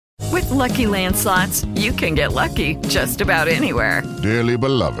Lucky Land Slots, you can get lucky just about anywhere. Dearly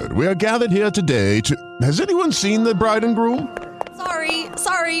beloved, we are gathered here today to... Has anyone seen the bride and groom?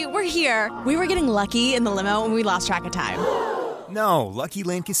 Sorry, we're here. We were getting lucky in the limo and we lost track of time. No, Lucky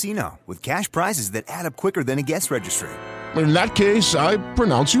Land Casino, with cash prizes that add up quicker than a guest registry. In that case, I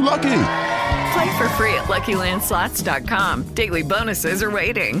pronounce you lucky. Play for free at LuckyLandSlots.com. Daily bonuses are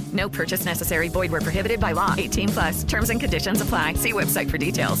waiting. No purchase necessary. Void where prohibited by law. 18+. Terms and conditions apply. See website for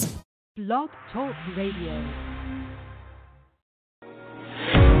details. Blog Talk Radio.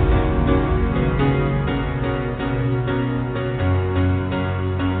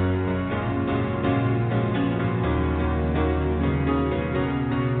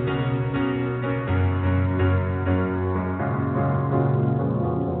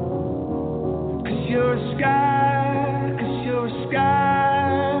 You're a sky, 'cause you're a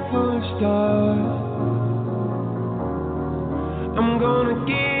sky full of stars. I'm gonna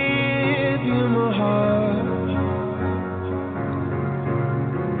give you my heart.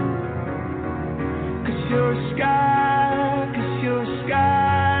 'Cause you're a sky, 'cause you're a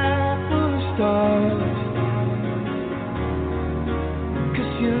sky full of stars.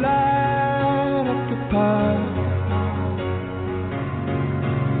 'Cause you light up the path.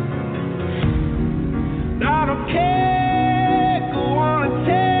 I don't care, go on and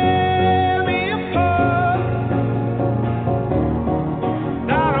tear me apart.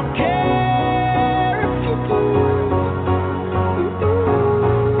 I don't care if you do.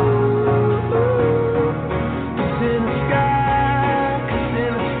 'Cause in the sky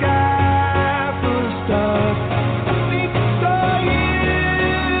full of stars, I think I saw you.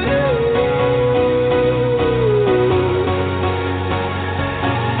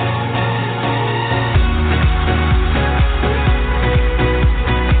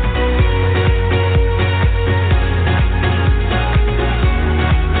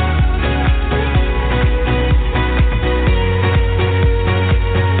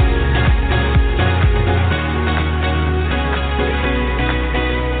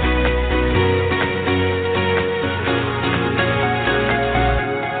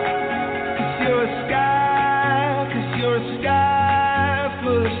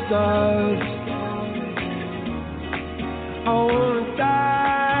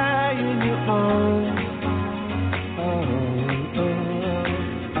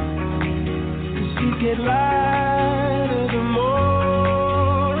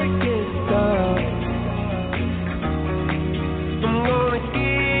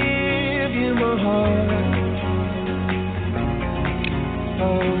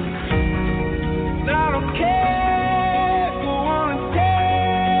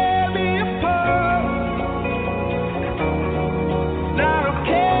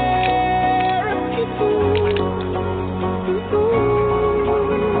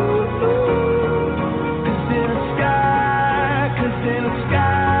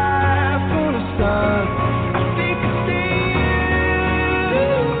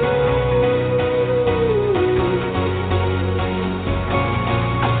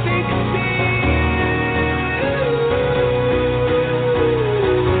 I think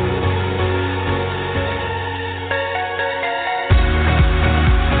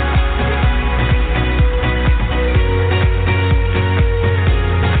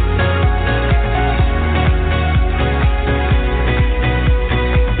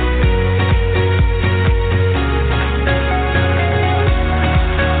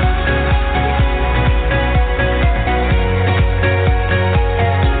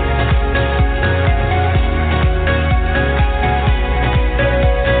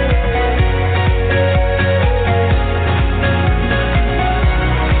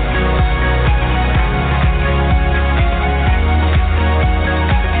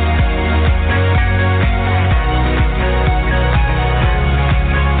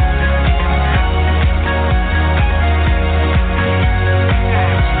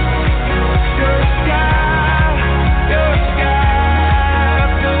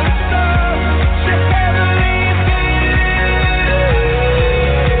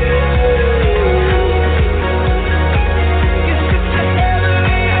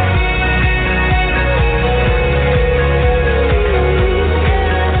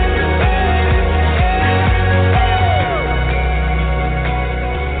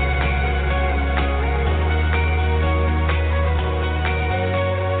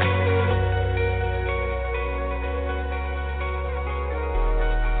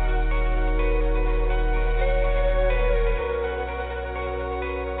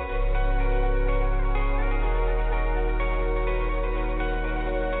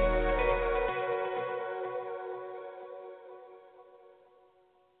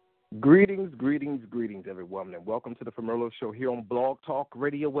Greetings, greetings, greetings, everyone, and welcome to the Merlo Show here on Blog Talk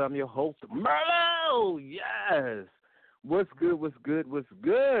Radio, where I'm your host, Merlo. Yes. What's good, what's good, what's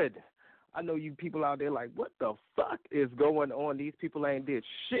good? I know you people out there like, what the fuck is going on? These people ain't did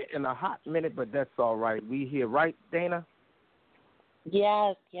shit in a hot minute, but that's all right. We here, right, Dana?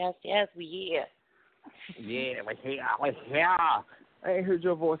 Yes, we here. Yeah, we're here. I ain't heard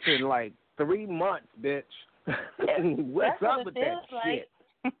your voice in like 3 months, bitch. What's up with that shit?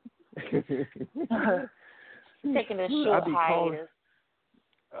 Taking a short hiatus.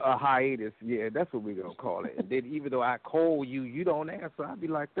 A hiatus, yeah, that's what we're going to call it. And then even though I call you, you don't answer. I'll be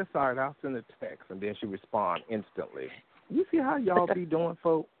like, that's all right, I'll send a text. And then she respond instantly. You see how y'all be doing,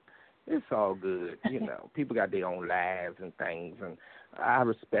 folks? It's all good. You know, people got their own lives and things, and I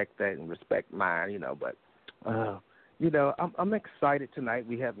respect that and respect mine, you know. But, you know, I'm excited tonight.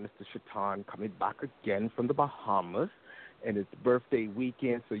 We have Mr. Shaton coming back again from the Bahamas, and it's birthday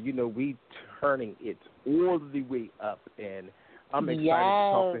weekend. So, you know, we turning it all the way up, and I'm excited to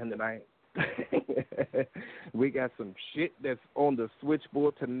talk to him tonight. We got some shit that's on the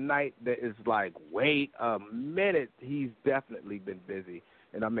switchboard tonight that is like, wait a minute. He's definitely been busy,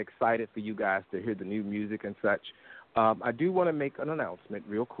 and I'm excited for you guys to hear the new music and such. I do want to make an announcement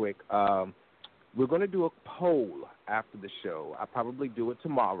real quick. We're going to do a poll after the show. I'll probably do it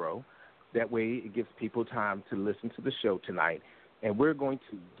tomorrow. That way it gives people time to listen to the show tonight. And we're going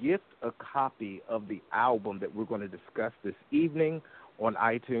to gift a copy of the album that we're going to discuss this evening on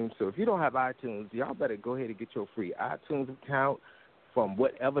iTunes. So if you don't have iTunes, y'all better go ahead and get your free iTunes account from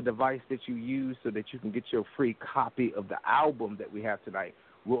whatever device that you use so that you can get your free copy of the album that we have tonight.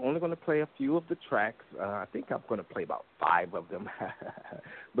 We're only going to play a few of the tracks. I think I'm going to play about 5 of them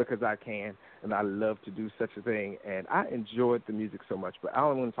because I can, and I love to do such a thing. And I enjoyed the music so much, but I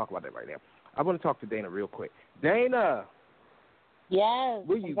don't want to talk about that right now. I want to talk to Dana real quick. Dana! Yes,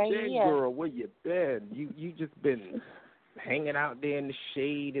 where you been, here. girl? Where you been? You just been hanging out there in the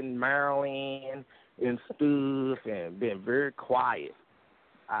shade in Maryland and stuff, and been very quiet.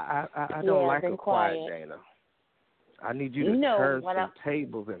 I don't like a quiet Dana. I need you to turn some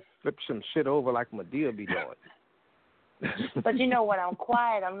tables and flip some shit over like Madea be doing. But you know, when I'm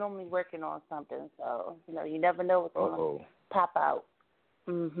quiet, I'm normally working on something. So you know, you never know what's going to pop out.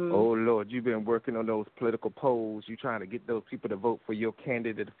 Mm-hmm. Oh, Lord, you've been working on those political polls. You trying to get those people to vote for your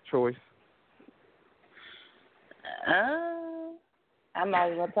candidate of choice? I'm not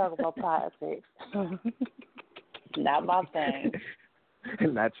even going to talk about politics. Not my thing.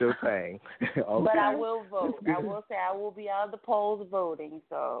 Not your thing. Okay. But I will vote. I will say I will be out of the polls voting,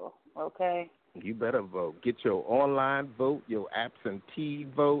 so, okay. You better vote. Get your online vote, your absentee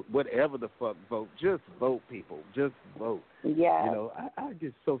vote, whatever the fuck vote. Just vote, people. Just vote. Yeah. You know, I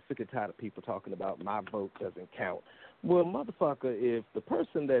get so sick and tired of people talking about my vote doesn't count. Well, motherfucker, if the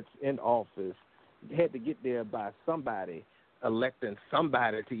person that's in office had to get there by somebody electing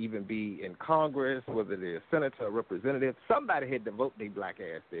somebody to even be in Congress, whether they're a senator or representative, somebody had to vote their black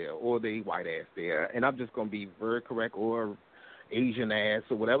ass there or their white ass there. And I'm just going to be very correct, or Asian ass,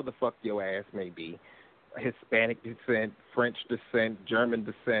 or whatever the fuck your ass may be, Hispanic descent, French descent, German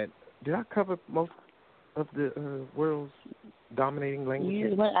descent. Did I cover most of the world's dominating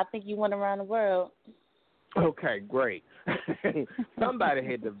languages? I think you went around the world. Okay, great. Somebody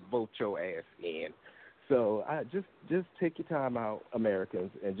had to vote your ass in. So just take your time out,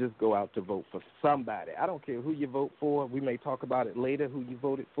 Americans, and just go out to vote for somebody. I don't care who you vote for. We may talk about it later, who you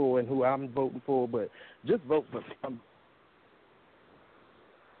voted for and who I'm voting for, but just vote for somebody.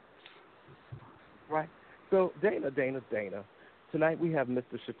 Right. So, Dana, tonight we have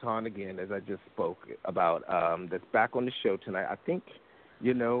Mr. Shaton again, as I just spoke about, that's back on the show tonight. I think,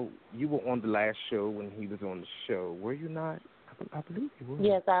 you know, you were on the last show when he was on the show. Were you not? I believe you were.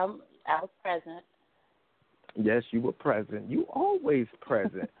 Yes, I was present. Yes, you were present. You always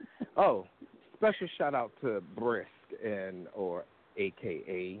present. Oh, special shout out to Brisk or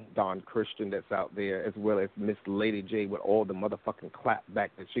a.k.a. Don Christian that's out there, as well as Miss Lady J with all the motherfucking clap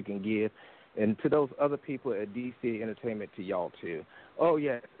back that she can give. And to those other people at DC Entertainment, to y'all too. Oh,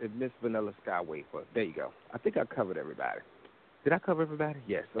 yes, and Miss Vanilla Sky Wafer. There you go. I think I covered everybody. Did I cover everybody?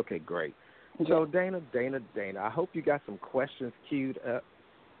 Yes. Okay, great. Yeah. So, Dana, I hope you got some questions queued up.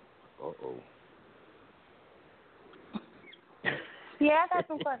 Uh-oh. Yeah, I got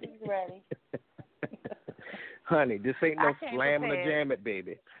some questions ready. Honey, this ain't no slamming or jam it,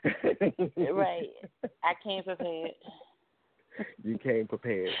 baby. Right. I came prepared. You came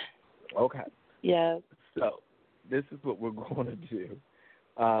prepared. Okay. Yeah. So this is what we're going to do.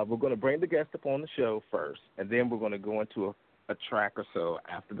 We're going to bring the guest up on the show first, and then we're going to go into a track or so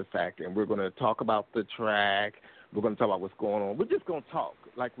after the fact, and we're going to talk about the track, We're going to talk about what's going on. We're just going to talk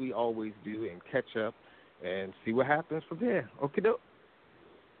like we always do and catch up and see what happens from there. Okay, doke?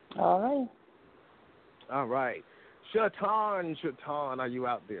 All right. All right. Shaton, are you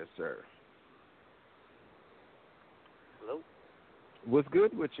out there, sir? Hello. What's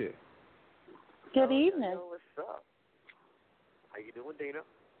good with you? Good evening. Yo, what's up? How you doing, Dana?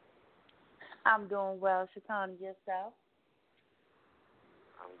 I'm doing well, Shaton. Yourself?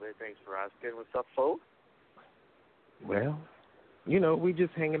 I'm good. Thanks for asking. What's up, folks? Well, we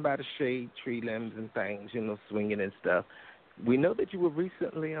just hanging by the shade, tree limbs and things, swinging and stuff. We know that you were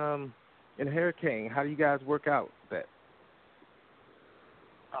recently in a hurricane. How do you guys work out that?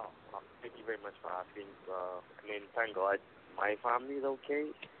 Oh, thank you very much for asking. Thank God, my family is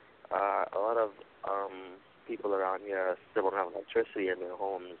okay. A lot of people around here still don't have electricity in their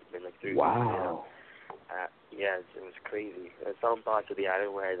homes. It's been like 3 weeks. Wow. Yeah, it was crazy. In some parts of the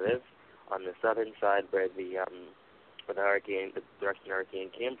island where I live, on the southern side where the direction the hurricane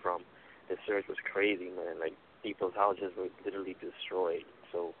came from, the surge was crazy, man. Like, people's houses were literally destroyed.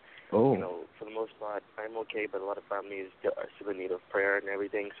 So, for the most part, I'm okay, but a lot of families are still in need of prayer and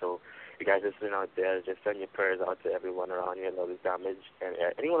everything. So, you guys listening out there, just send your prayers out to everyone around here that was damaged, and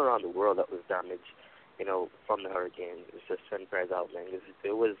anyone around the world that was damaged, from the hurricane. Just send prayers out, man.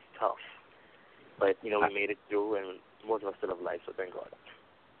 It was tough. But, we made it through, and most of us still have life, so thank God.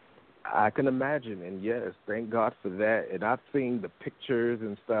 I can imagine, and yes, thank God for that. And I've seen the pictures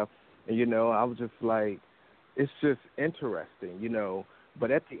and stuff, and, I was just like, it's just interesting, But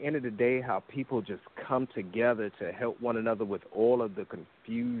at the end of the day, how people just come together to help one another with all of the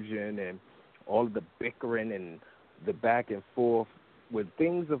confusion and all of the bickering and the back and forth. When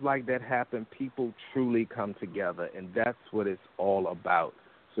things of like that happen, people truly come together, and that's what it's all about.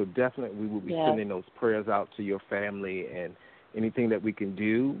 So definitely we will be sending those prayers out to your family, and anything that we can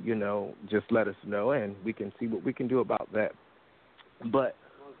do, just let us know, and we can see what we can do about that. But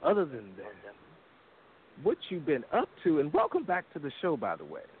other than that, what you been up to, and welcome back to the show, by the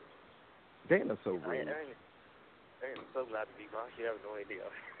way. Dana's so rude. I am so glad to be back. You have no idea.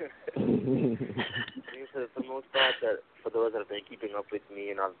 For the most part, that for those that have been keeping up with me,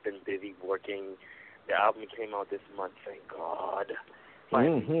 and I've been busy working, the album came out this month. Thank God.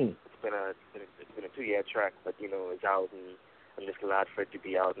 Finally, it's been a 2-year track, but it's out, and I'm just glad for it to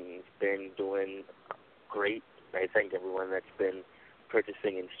be out, and it's been doing great. I thank everyone that's been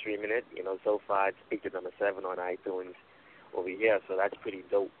purchasing and streaming it. So far it's peaked at number 7 on iTunes over here, so that's pretty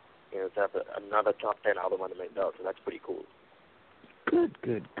dope. To have another top 10 album under my belt, so that's pretty cool.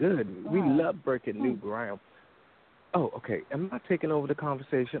 Good. We love breaking new ground. Oh, okay. Am I taking over the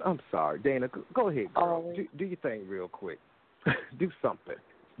conversation? I'm sorry. Dana, go ahead, girl. Do your thing real quick. Do something.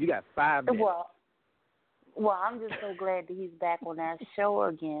 You got 5 minutes. Well, I'm just so glad that he's back on our show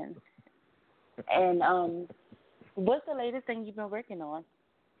again. And what's the latest thing you've been working on?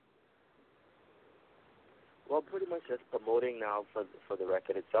 Well, pretty much just promoting now for the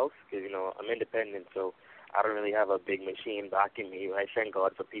record itself, because, I'm independent, so I don't really have a big machine backing me. I thank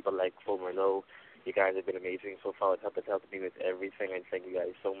God for people like Full Merlot. You guys have been amazing so far. It's helped me with everything. I thank you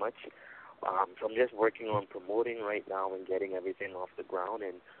guys so much. So I'm just working on promoting right now and getting everything off the ground,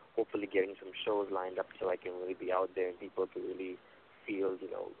 and hopefully getting some shows lined up so I can really be out there and people can really feel,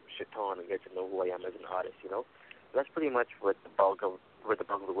 Shaton, and get to know who I am as an artist, That's pretty much where the bulk of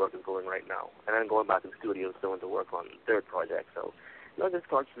the work is going right now. And then going back to the studio still to work on the 3rd project. So, just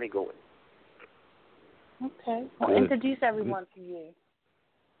constantly going. Okay. Well, introduce everyone to you.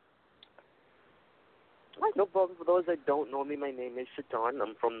 Right, no problem. For those that don't know me, my name is Shaton.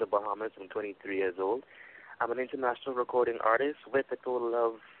 I'm from the Bahamas. I'm 23 years old. I'm an international recording artist with a total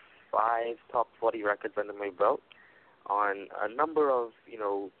of 5 top 40 records under my belt on a number of,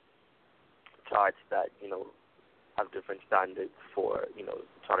 charts that, have different standards for,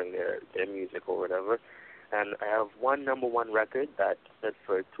 charting their music or whatever. And I have 1 number 1 record that set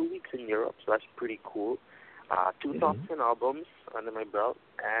for 2 weeks in Europe, so that's pretty cool. 2 top 10 albums under my belt,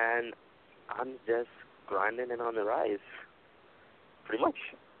 and I'm just grinding and on the rise, pretty much.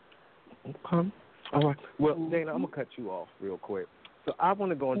 Okay. All right. Well, Dana, I'm going to cut you off real quick. So I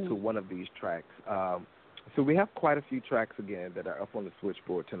want to go into one of these tracks. So we have quite a few tracks, again, that are up on the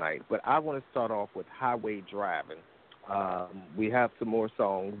switchboard tonight. But I want to start off with Highway Driving. We have some more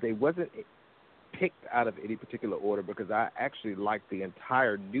songs. They wasn't picked out of any particular order because I actually like the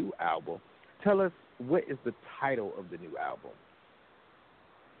entire new album. Tell us, what is the title of the new album?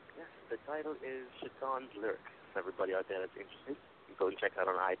 Yes, the title is Shaton's Lyrics. For everybody out there that's interested, you go and check out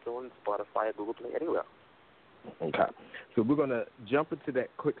on iTunes, Spotify, Google Play, anywhere. Okay. So we're going to jump into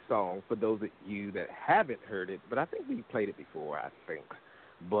that quick song for those of you that haven't heard it, but I think we played it before, I think.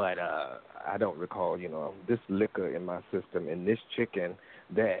 but I don't recall, this liquor in my system and this chicken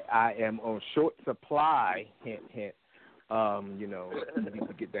that I am on short supply, hint, hint. We need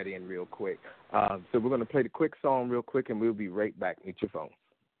to get that in real quick. So we're going to play the quick song real quick, and we'll be right back. Meet your phone.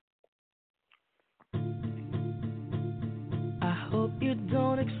 I hope you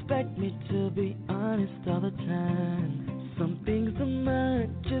don't expect me to be honest all the time. Some things the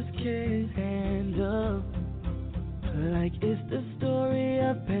mind just can't handle. Like, is the story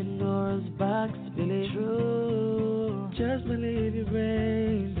of Pandora's box really true? Just believe it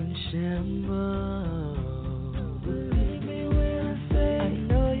rains and shambles. Believe me when I say I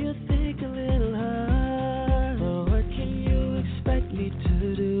know you think a little hard, but what can you expect me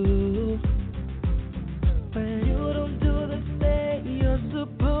to do when you don't do the thing you're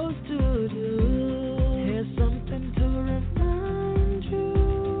supposed to do? Here's something to remind you.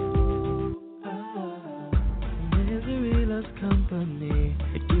 Misery loves company.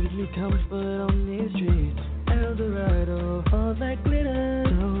 It gives me comfort on these streets. Eldorado, all that glitter,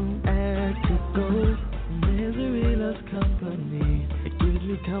 don't add to gold. Misery loves company. It gives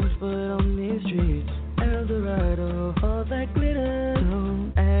me comfort on these streets. Eldorado, all that glitter,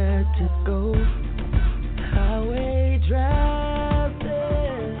 don't add to gold. Highway driving,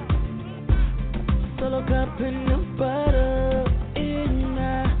 solo cup and no butter in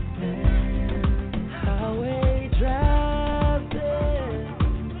my hand. Highway driving,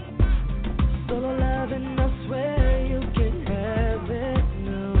 solo loving, I swear you can have it.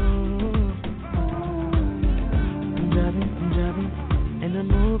 No, I'm driving, and I'm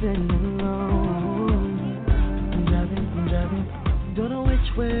moving alone. I'm driving, don't know which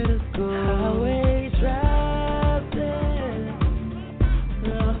way to go. Highway driving,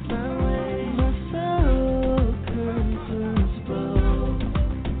 lost my way, my soul concerns broke.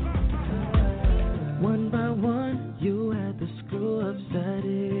 One by one, you had the screw ups that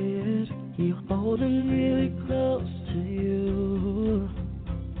it. You hold them really close to you.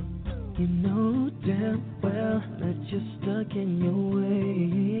 You know damn well that you're stuck in your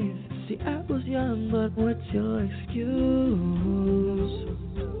ways. See, I was young, but what's your excuse?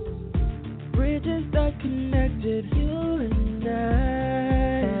 Bridges that connected you and I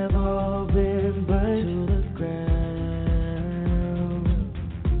have all been burned to the ground.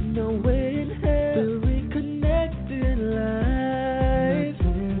 No way in hell to reconnect in life.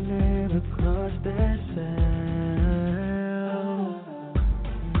 Nothing ever crossed that sound.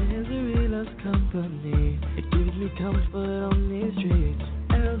 Misery loves company. It gives me comfort on these streets.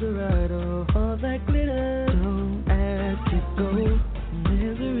 Eldorado, all that glitter, don't add to gold.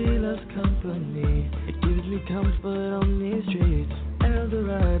 Misery loves company. It gives me comfort on these streets.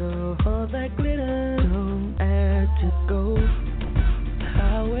 Eldorado, all that glitter, don't add to gold.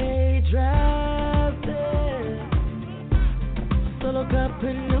 Highway driving, solo cup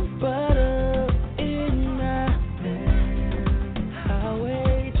and no butter in my hand.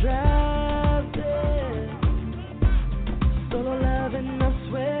 Highway driving, solo loving, I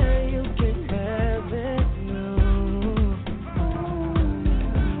swear you can have it. No,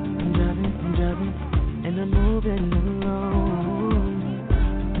 I'm driving, and I'm moving alone.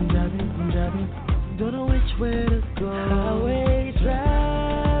 I'm driving, don't know which way to go. Highway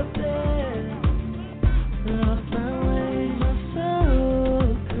driving, lost my way, my soul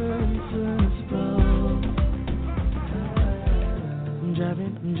concerns broke. I'm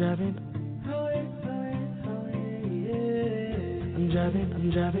driving, yeah. I'm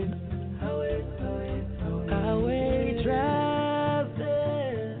driving, highway driving,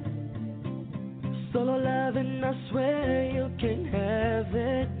 solo loving, I swear you can have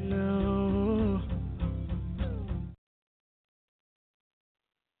it now.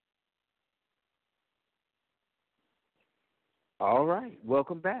 All right,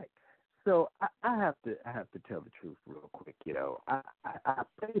 welcome back. So I have to tell the truth real quick. I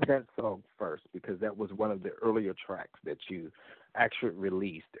played that song first because that was one of the earlier tracks that you actually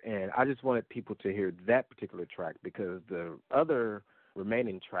released, and I just wanted people to hear that particular track because the other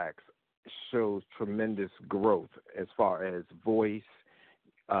remaining tracks shows tremendous growth as far as voice,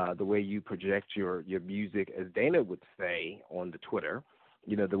 the way you project your music, as Dana would say on the Twitter.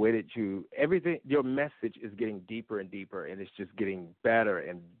 The way that everything, your message is getting deeper and deeper, and it's just getting better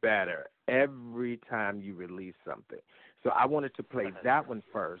and better every time you release something. So I wanted to play that one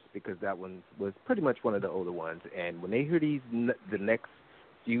first because that one was pretty much one of the older ones. And when they hear the next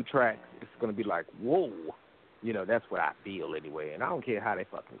few tracks, it's going to be like, whoa. That's what I feel anyway. And I don't care how they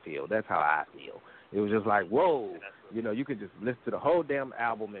fucking feel. That's how I feel. It was just like, whoa. You could just listen to the whole damn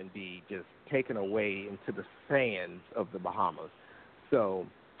album and be just taken away into the sands of the Bahamas. So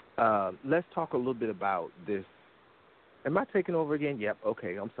let's talk a little bit about this Am I taking over again? Yep.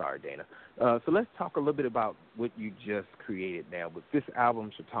 Okay. I'm sorry, Dana. So let's talk a little bit about what you just created now with this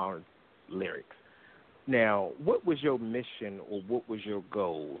album, Shaton's lyrics. Now, what was your mission or what was your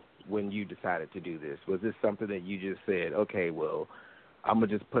goal when you decided to do this? Was this something that you just said, okay, well, I'm going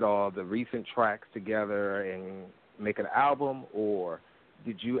to just put all the recent tracks together and make an album, or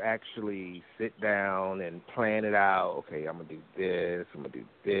did you actually sit down and plan it out? Okay, I'm going to do this, I'm going to do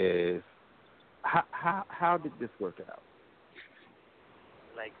this. How did this work out?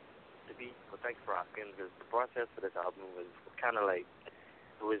 Thanks for asking, because the process for this album was kind of like,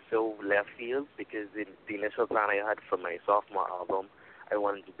 it was so left field, because the initial plan I had for my sophomore album, I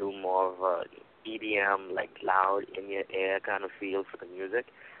wanted to do more of a EDM, like loud, in-your-ear kind of feel for the music,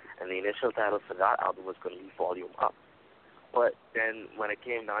 and the initial title for that album was going to be Volume Up. But then when it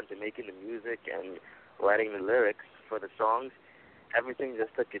came down to making the music and writing the lyrics for the songs, everything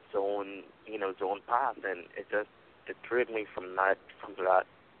just took its own path, and it threw me from that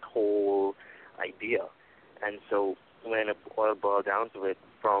whole idea. And so when it all boiled down to it,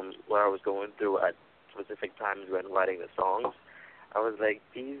 from where I was going through at specific times when writing the songs, I was like,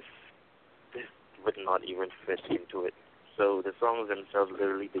 this would not even fit into it. So the songs themselves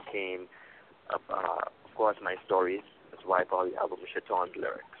literally became, of course, my stories. That's why I call the album Shaton's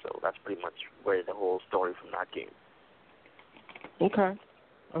Lyrics. So that's pretty much where the whole story from that came. Okay.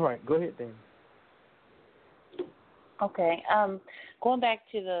 All right. Go ahead, Dan. Okay. Going back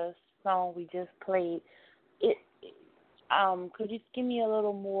to the song we just played, could you give me a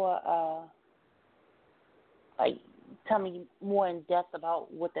little more, tell me more in depth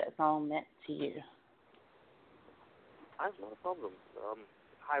about what that song meant to you? That's not a problem.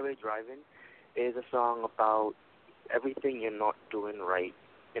 Highway Driving is a song about everything you're not doing right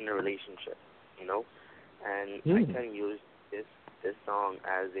in a relationship, and I can use this song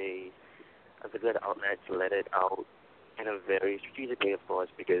as a good outlet to let it out in a very strategic way, of course,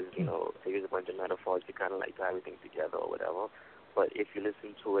 because, I use a bunch of metaphors to kind of like tie everything together or whatever. But if you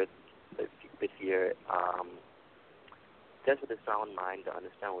listen to it this year, just with a sound mind to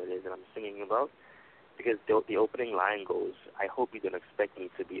understand what it is that I'm singing about, because the opening line goes, I hope you don't expect me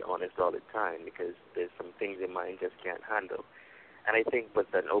to be honest all the time, because there's some things your mind just can't handle. And I think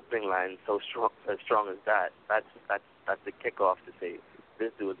with an opening line so strong as that's the kickoff to say, this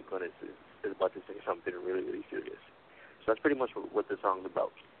dude is about to say something really, really serious. So that's pretty much what the song's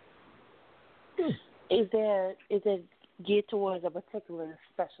about. Is it geared towards a particular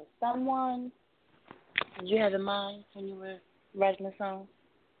special someone? Did you have in mind when you were writing the song?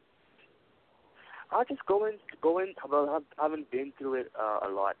 I just going. Well, I haven't been through it a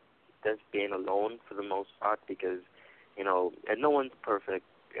lot, just being alone for the most part, because and no one's perfect,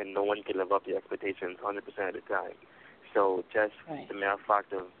 and no one can live up to expectations 100% of the time. So just the mere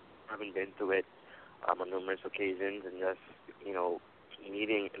fact of having been through it on numerous occasions, and just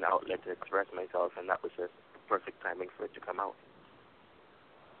needing an outlet to express myself, and that was just the perfect timing for it to come out.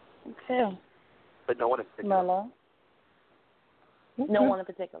 Okay. But no one in particular. Mello? Okay. No one in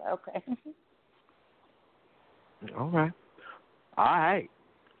particular. Okay. All right.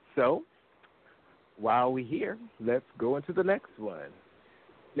 So while we're here, let's go into the next one.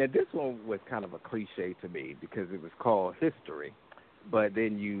 Now, this one was kind of a cliche to me because it was called History, but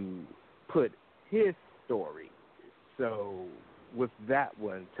then you put his story. So with that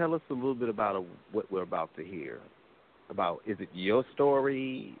one, tell us a little bit about what we're about to hear. About, is it your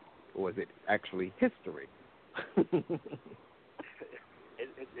story or is it actually history? It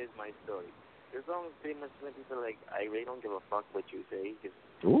is my story. This song is pretty much when people are like, I really don't give a fuck what you say, because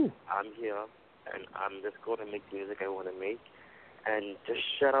I'm here and I'm just going to make the music I want to make, and just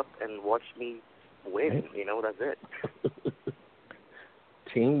shut up and watch me win. That's it.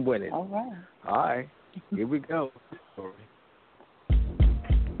 Team winning. All right. All right. Here we go.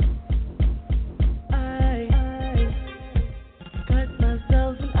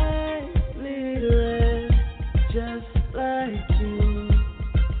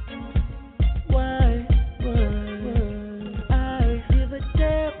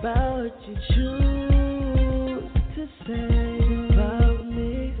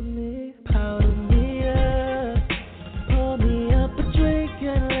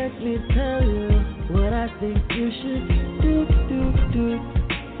 You should do.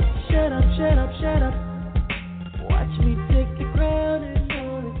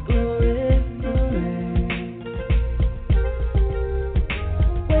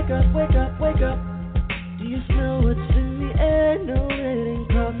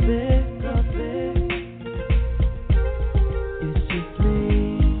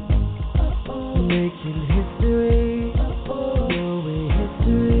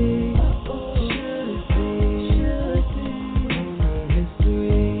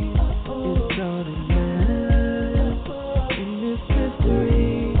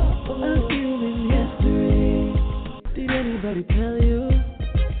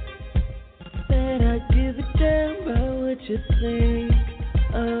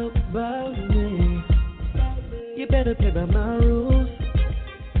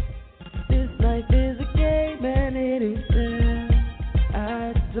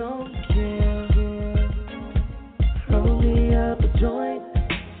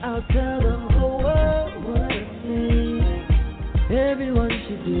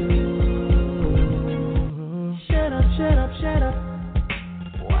 she do. Shut up, shut up, shut up.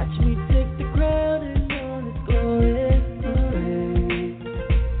 Watch me take the crown and all its glory.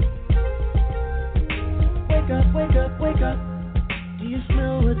 Wake up, wake up, wake up. Do you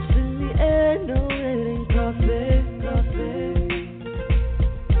smell what's in the air? No, it ain't coffee, coffee.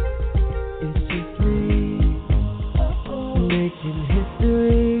 It's just me making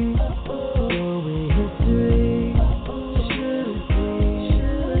history. Doing history. Should it be?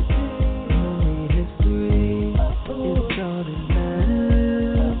 Only history. It's all that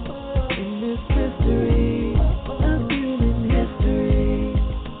matters in this mystery of human history.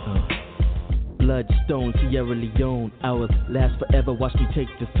 Bloodstone, Sierra Leone. Our last forever, watch me take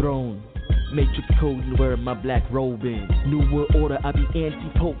the throne. Matrix code and wear my black robe in. New world order, I be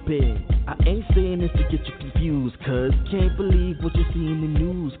anti-poping. I ain't saying this to get you confused, cuz can't believe what you see in the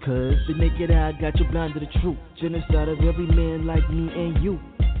news, cuz the naked eye got you blind to the truth. Genocide of every man like me and you.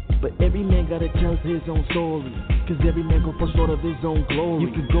 But every man gotta tell his own story, cause every man gon' fall short of his own glory.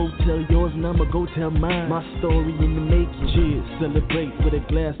 You can go tell yours and I'ma go tell mine. My story in the making. Cheers, celebrate with a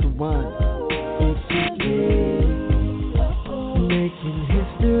glass of wine. It's just me making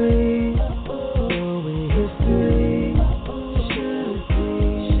history. Doing history. Should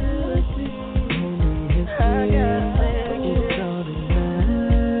it be? Only history. It's all that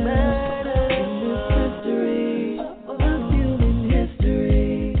matters in this mystery of human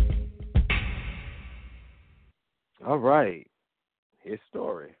history. All right. His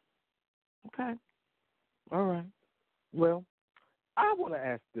story. Okay. All right. Well, I want to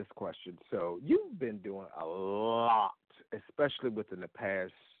ask this question. So you've been doing a lot, especially within the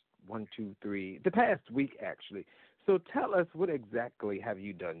past the past week, actually. So tell us, what exactly have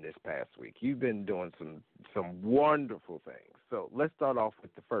you done this past week? You've been doing some wonderful things. So let's start off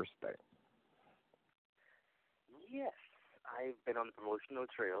with the first thing. Yes, I've been on the promotional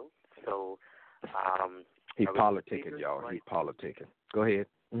trail. So, He's politicking, y'all. He's politicking. Go ahead.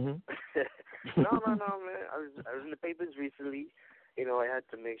 Mm-hmm. No, man. I was in the papers recently. You know, I had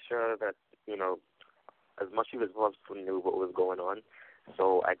to make sure that, you know, as much as possible knew what was going on.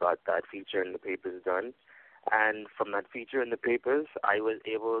 So I got that feature in the papers done. And from that feature in the papers, I was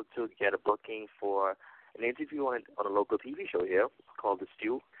able to get a booking for an interview on a local TV show here called The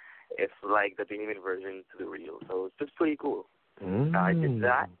Stew. It's like the Damien version to the real. So it's just pretty cool. I did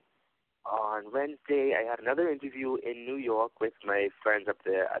that. On Wednesday, I had another interview in New York with my friends up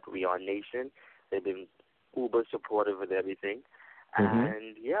there at Rion Nation. They've been uber supportive with everything.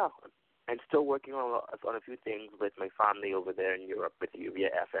 And, yeah, I'm still working on a few things with my family over there in Europe with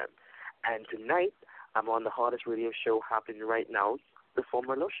Uvia FM. And tonight, I'm on the hottest radio show happening right now, the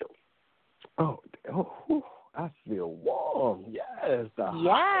Former Low Show. Oh, I feel warm. Yes.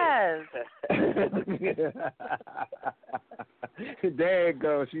 There you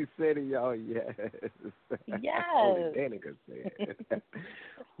go. She said it, y'all. Yes. Yes. Only Danica said.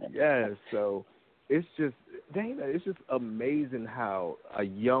 Yes. So it's just, Dana, it's just amazing how a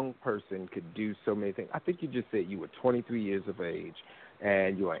young person could do so many things. I think you just said you were 23 years of age,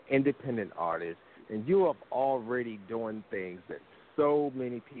 and you're an independent artist, and you are already doing things that so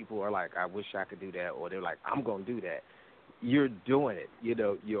many people are like, I wish I could do that, or they're like, I'm going to do that. You're doing it. You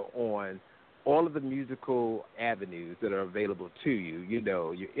know, you're on all of the musical avenues that are available to you. You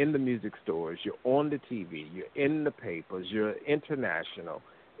know, you're in the music stores, you're on the TV, you're in the papers, you're international.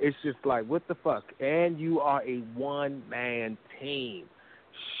 It's just like, what the fuck? And you are a one-man team.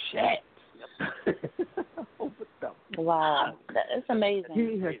 Shit. What the wow. That's amazing.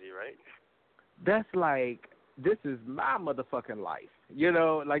 Crazy, right? That's like, this is my motherfucking life. You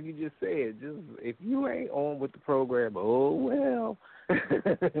know, like you just said, just if you ain't on with the program, oh, well,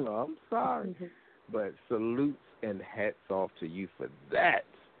 you know, I'm sorry. But salutes and hats off to you for that.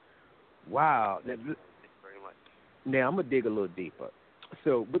 Wow. Thank you very much. Now, I'm going to dig a little deeper.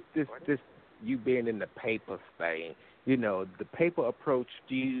 So with this you being in the paper thing, you know, the paper approached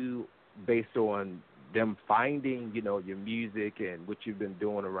you based on them finding, you know, your music and what you've been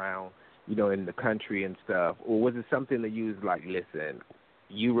doing around, you know, in the country and stuff? Or was it something that you was like, listen,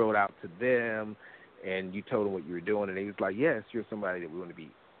 you wrote out to them and you told them what you were doing, and they was like, yes, you're somebody that we want to be,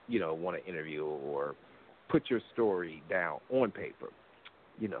 you know, want to interview or put your story down on paper?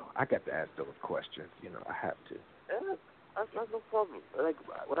 You know, I got to ask those questions. You know, I have to. Yeah, that's no problem. Like,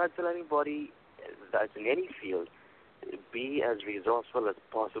 what I tell anybody that's in any field, be as resourceful as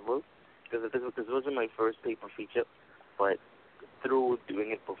possible. Because this wasn't my first paper feature, but through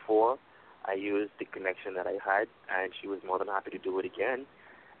doing it before, I used the connection that I had, and she was more than happy to do it again.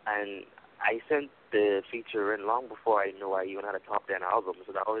 And I sent the feature in long before I knew I even had a top 10 album,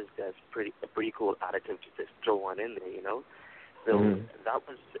 so that was just a pretty cool additive to just throw one in there, you know. So that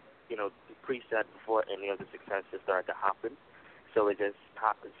was, preset before any of the successes started to happen. So it just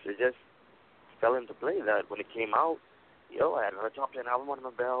happened. It just fell into play that when it came out, I had another top 10 album under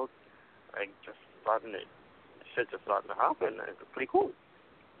my belt. I just starting it. Shit just starting to happen. It's pretty cool.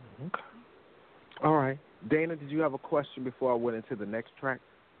 Okay. All right. Dana, did you have a question before I went into the next track?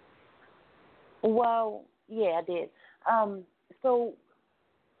 Well, yeah, I did. So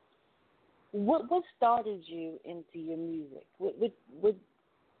what started you into your music? What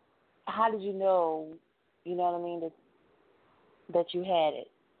how did you know, you know what I mean, that you had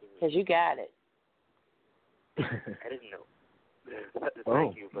it? Because you got it. I didn't know.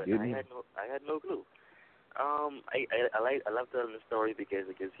 Thank you, but I had no clue. I love telling the story because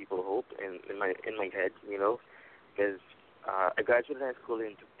it gives people hope in my head, because I graduated high school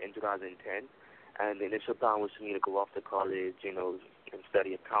in 2010, and the initial plan was for me to go off to college, and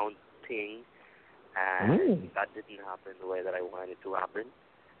study accounting, and that didn't happen the way that I wanted it to happen.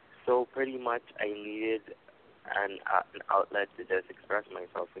 So pretty much I needed an outlet to just express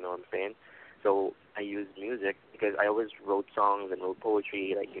myself, you know what I'm saying? So I used music because I always wrote songs and wrote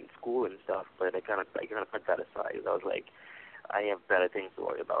poetry like in school and stuff, but I kind of put that aside. I was like, I have better things to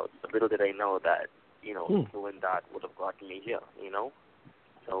worry about. But little did I know that, doing that would have gotten me here,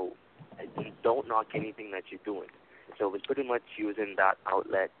 So I don't knock anything that you're doing. So it was pretty much using that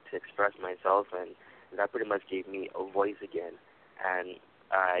outlet to express myself, and that pretty much gave me a voice again. And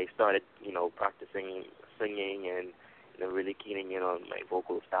I started, practicing singing and really keening in on my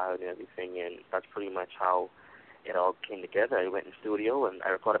vocal style and everything, and that's pretty much how it all came together. I went in the studio and I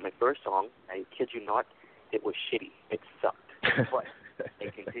recorded my first song. I kid you not, it was shitty. It sucked, but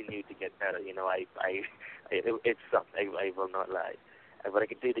it continued to get better. It sucked. I will not lie. But I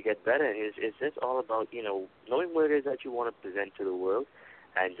continued to get better. It's just all about knowing what it is that you want to present to the world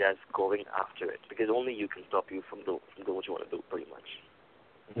and just going after it, because only you can stop you from doing what you want to do, pretty much.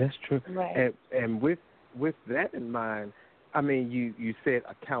 That's true. Right. And with that in mind, I mean, you said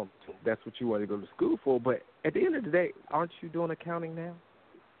accounting. That's what you wanted to go to school for. But at the end of the day, aren't you doing accounting now?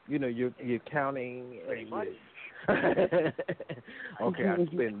 You're counting. Pretty much. Okay, I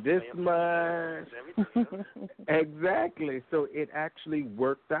spend this much. Exactly. So it actually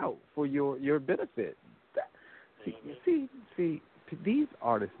worked out for your benefit. See, these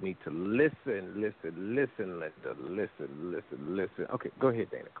artists need to listen, Linda, listen. Okay, go ahead,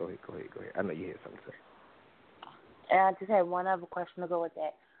 Dana. Go ahead. I know you had something to say. And I just had one other question to go with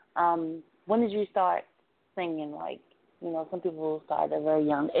that. When did you start singing? Like, some people start at a very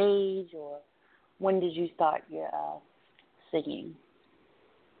young age, or when did you start your singing?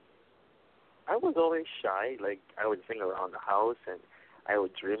 I was always shy. Like, I would sing around the house, and I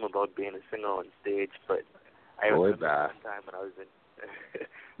would dream about being a singer on stage. But I remember one time when I was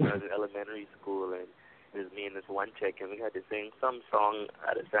in elementary school, and it was me and this one chick, and we had to sing some song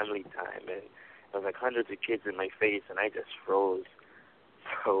at assembly time, and there was like hundreds of kids in my face, and I just froze.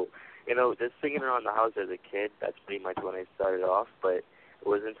 So, just singing around the house as a kid, that's pretty much when I started off. But it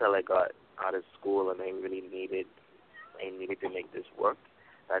wasn't until I got out of school and I really needed to make this work,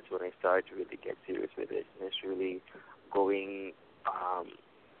 that's when I started to really get serious with it. And it's really going. I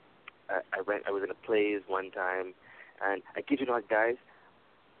was in a plays one time, and I kid you not, guys,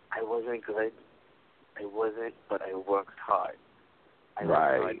 I wasn't good. I wasn't, but I worked hard. I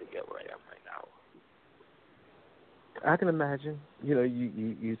worked hard to get where I am right now. I can imagine.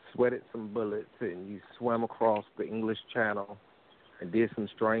 You sweated some bullets and you swam across the English Channel and did some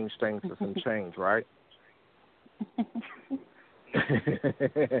strange things for some change, right?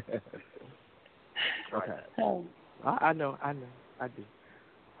 Okay. I know. I do.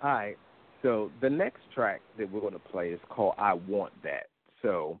 All right. So the next track that we're going to play is called "I Want That."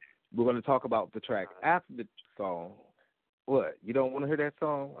 So we're going to talk about the track after the song. What? You don't want to hear that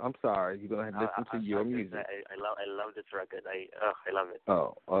song? I'm sorry. You're going to listen to your music. I love this record. I love it.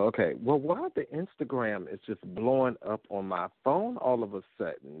 Oh, okay. Well, why the Instagram is just blowing up on my phone all of a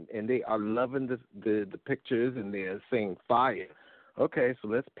sudden, and they are loving the pictures, and they're saying fire. Okay, so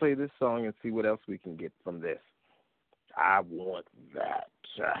let's play this song and see what else we can get from this. I want that.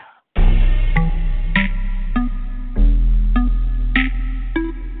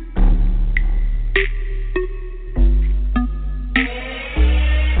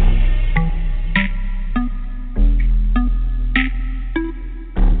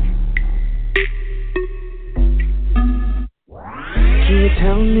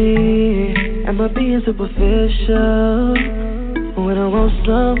 Tell me, am I being superficial when I want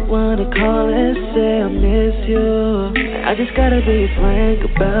someone to call and say I miss you? I just gotta be frank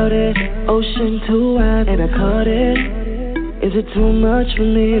about it. Ocean too wide and I caught it. Is it too much for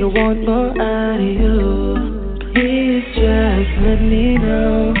me to want more out of you? Please just let me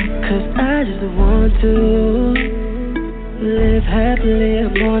know, 'cause I just want to live happily.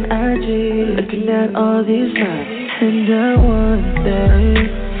 I'm on IG, looking at all these lines, and I want that.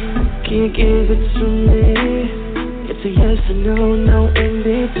 Can you give it to me? It's a yes or no, no in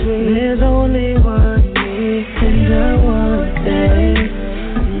between. There's only one me, and I want that.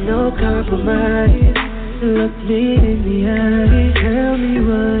 No compromise. Look me in the eye, tell me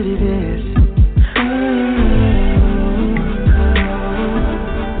what it is.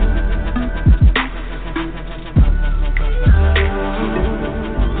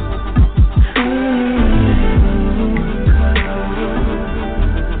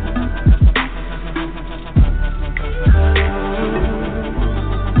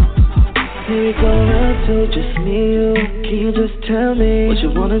 Here we go round two, just me, you. Can you just tell me what you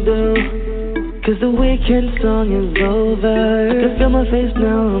wanna do? 'Cause the weekend song is over. I can feel my face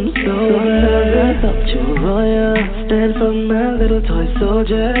now, I'm sober. I thought you were royal. Stand for my little toy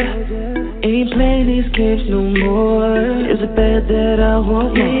soldier. Ain't playing these games no more. Is it bad that I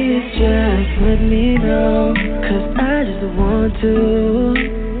want more? Please just let me know, 'cause I just want to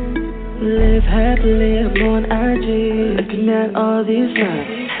live happily. I'm on IG, looking at all these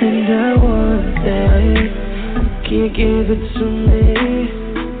lines, and I want that. Can you give it to me?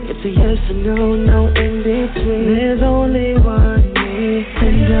 It's a yes or no, no in between. There's only one me,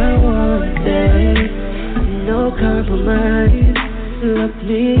 and I want that. No compromise. Look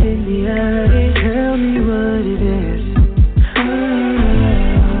me in the eye, tell me what it is.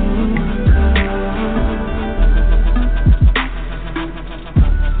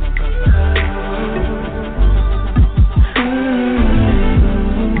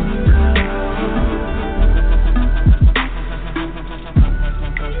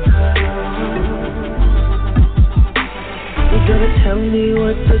 Tell me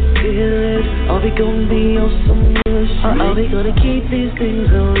what the deal is. Are we gonna be on some real shit? Or are we gonna keep these things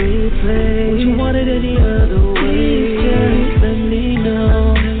on replay? Would you want it any other way? Just let me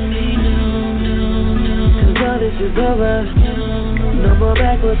know. 'Cause all this is over. No more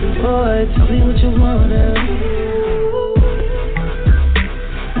backwards and forwards. Tell me what you wanna.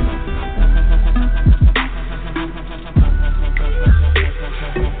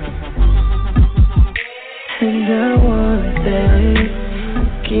 And I want that.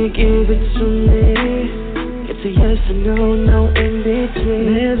 Can you give it to me? It's a yes or no, no in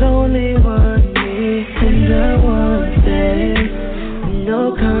between. There's only one me, and I want that.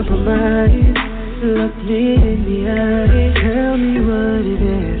 No compromise. Look me in the eye, tell me what it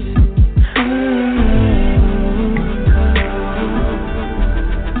is.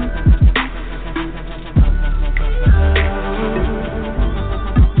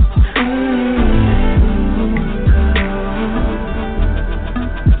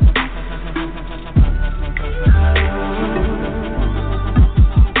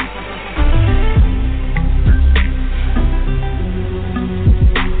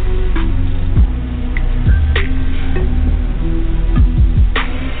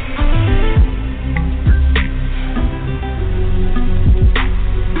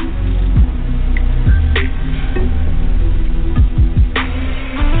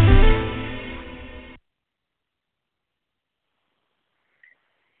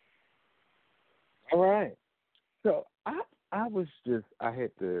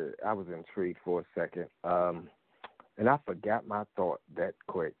 I was intrigued for a second, and I forgot my thought that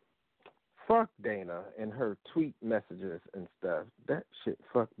quick. Fuck Dana and her tweet messages and stuff. That shit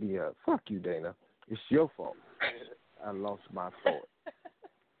fucked me up. Fuck you, Dana. It's your fault. I lost my thought.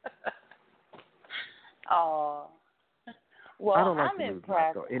 Oh, well, I don't like I'm to lose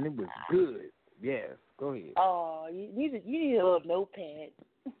impressed. my thought, and it was good. Yes, go ahead. Oh, you need a little notepad.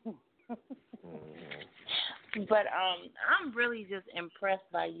 But I'm really just impressed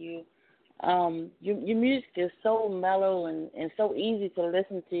by you. Your music is so mellow and so easy to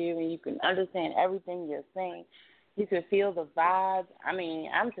listen to, and you can understand everything you're saying. You can feel the vibe. I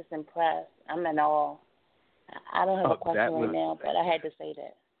mean, I'm just impressed. I'm in awe. I don't have a question right now, but I had to say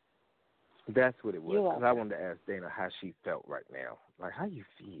that. That's what it was. Because I wanted to ask Dana how she felt right now. Like, how you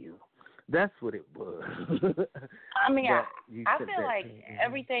feel? That's what it was. I mean, I feel like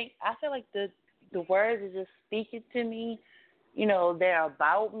everything. I feel like the words are just speaking to me. You know, they're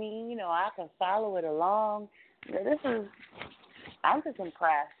about me. You know, I can follow it along. You know, I'm just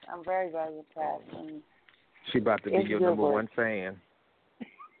impressed. I'm very, very impressed. And she about to be your number one fan.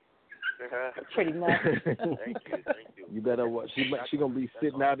 Pretty much. Thank you. You better watch. She gonna be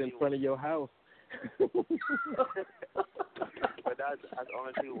sitting out in front of your house. But that's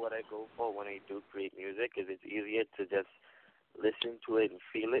honestly what I go for when I do create music. Is it's easier to just listen to it and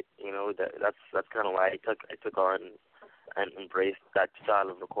feel it. You know, that's kind of why I took on and embrace that style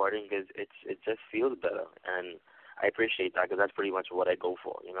of recording because it just feels better, and I appreciate that because that's pretty much what I go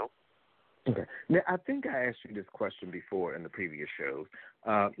for, you know. Okay. Now, I think I asked you this question before in the previous shows.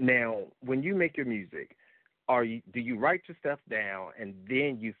 Now, when you make your music, do you write your stuff down and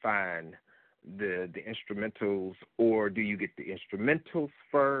then you find the instrumentals, or do you get the instrumentals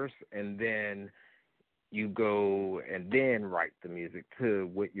first and then you go and then write the music to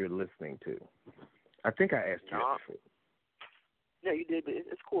what you're listening to? I think I asked you that before. Yeah, you did, but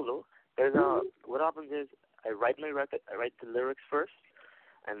it's cool though. There's what happens is I write my record, I write the lyrics first,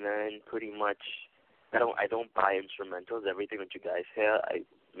 and then pretty much I don't buy instrumentals. Everything that you guys hear,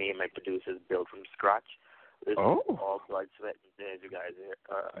 me and my producers build from scratch. This is all blood, sweat, and tears you guys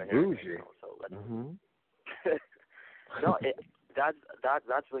are hearing. You know, so no,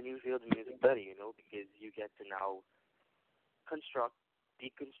 that's when you feel the music better, you know, because you get to now construct,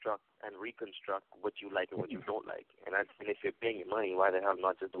 deconstruct, and reconstruct what you like and what you don't like. And if you're paying your money, why the hell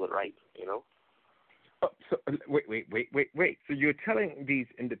not just do it right, you know? So wait. So you're telling these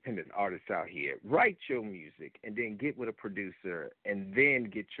independent artists out here, write your music and then get with a producer and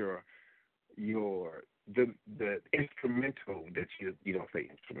then get the instrumental that you don't say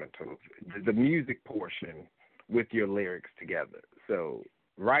instrumental, the music portion with your lyrics together. So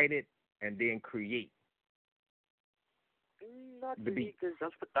write it and then create. Not to me, because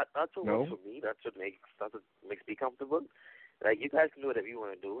that's what works for me. That's what makes me comfortable. Like, you guys can do whatever you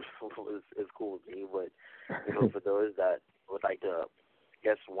want to do. It's cool with me, but you know, for those that would like to,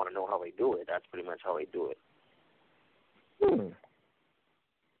 want to know how I do it, that's pretty much how I do it.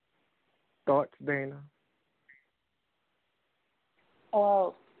 Thoughts, Dana?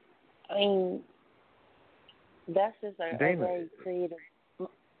 Well, I mean, that's just a very creative.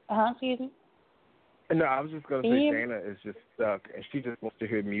 Excuse me? No, I was just going to say Dana is just stuck, and she just wants to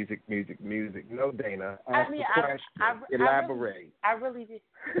hear music. No, Dana. Elaborate. I really do.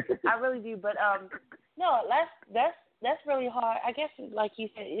 But no, that's really hard. I guess, like you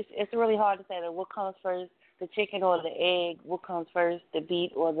said, it's really hard to say that what comes first, the chicken or the egg. What comes first, the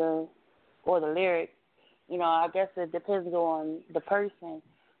beat or the lyric? You know, I guess it depends on the person.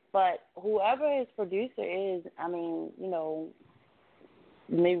 But whoever his producer is, I mean, you know,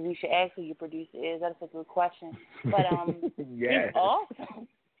 maybe we should ask who your producer is. That's a good question. But yes. He's awesome.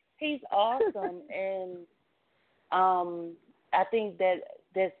 He's awesome, and I think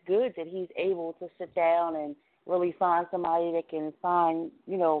that's good that he's able to sit down and really find somebody that can find,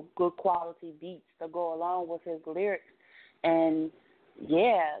 you know, good quality beats to go along with his lyrics. And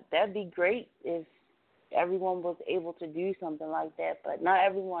yeah, that'd be great if everyone was able to do something like that. But not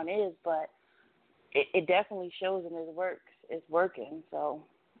everyone is. But it definitely shows in his work. It's working, so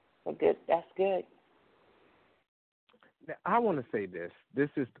that's good. Now, I want to say this. This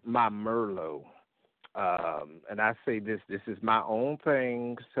is my Merlot. And I say this is my own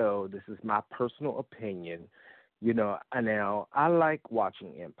thing, so this is my personal opinion. You know, now I like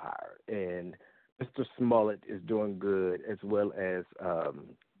watching Empire, and Mr. Smollett is doing good, as well as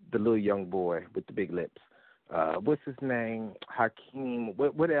the little young boy with the big lips. What's his name? Hakeem,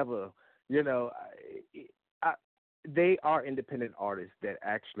 whatever. You know, they are independent artists that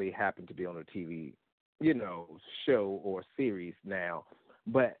actually happen to be on a TV, you know, show or series now.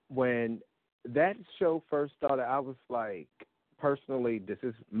 But when that show first started, I was like, personally, this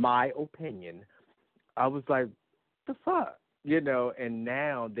is my opinion, I was like, the fuck? You know, and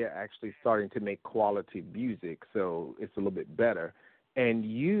now they're actually starting to make quality music, so it's a little bit better. And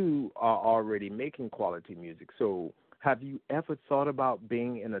you are already making quality music, so have you ever thought about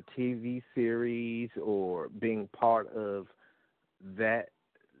being in a TV series or being part of that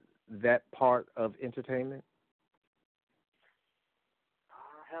part of entertainment?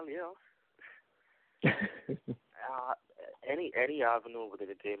 Hell yeah. Any avenue with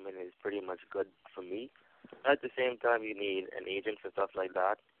entertainment is pretty much good for me. At the same time, you need an agent for stuff like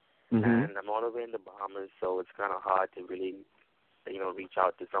that. Mm-hmm. And I'm all the way in the Bahamas, so it's kind of hard to really, you know, reach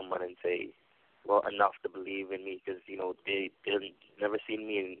out to someone and say, well, enough to believe in me, because, you know, they've never seen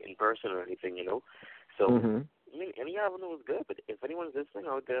me in person or anything, you know. So, I mean, any avenue is good, but if anyone's listening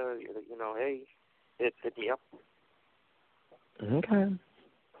out there, you know, hey, hit me up. Okay.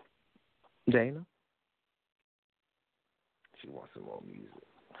 Dana? She wants some more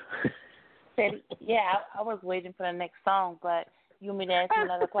music. Yeah, I was waiting for the next song, but you want me to ask you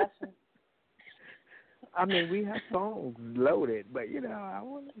another question? I mean, we have songs loaded, but, you know, I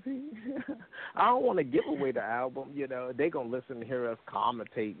don't want to give away the album. You know, they going to listen and hear us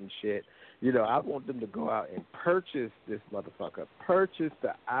commentate and shit. You know, I want them to go out and purchase this motherfucker. Purchase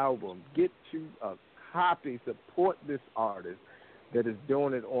the album. Get you a copy. Support this artist that is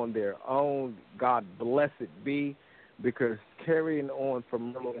doing it on their own. God bless it be. because carrying on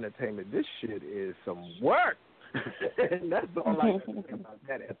from Merlot Entertainment, this shit is some work. And that's all I can say about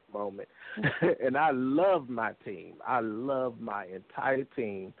that at the moment. And I love my team. I love my entire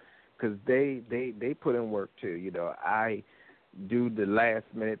team because they put in work too. You know, I do the last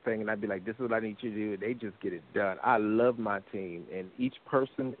minute thing, and I'd be like, this is what I need you to do. They just get it done. I love my team, and each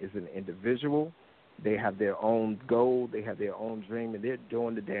person is an individual. They have their own goal. They have their own dream, and they're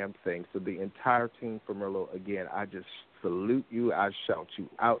doing the damn thing. So the entire team from Merlot, again, I just salute you. I shout you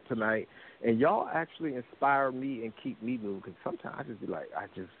out tonight. And y'all actually inspire me and keep me moving because sometimes I just be like, I'm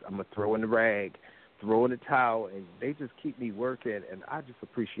going to throw in the rag, throw in the towel, and they just keep me working, and I just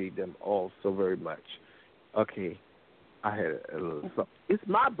appreciate them all so very much. Okay, I had a little something. It's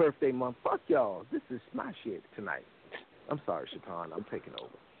my birthday month. Fuck y'all. This is my shit tonight. I'm sorry, Shaton. I'm taking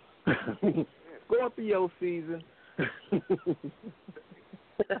over. Go up for your season.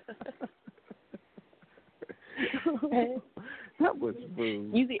 That was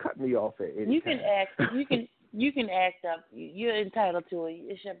rude. You cut me off at any you time. You can act up. You're entitled to it.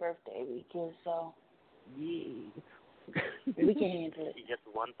 It's your birthday weekend, so yeah, we can handle it. He gets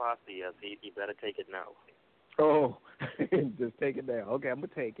one pasta, yes. He better take it now. Oh, just take it down. Okay, I'm gonna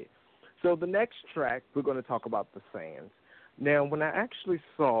take it. So the next track we're going to talk about the Sands. Now, when I actually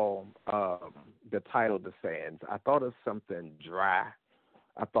saw the title, The Sands, I thought of something dry.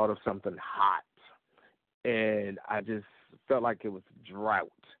 I thought of something hot. And I just felt like it was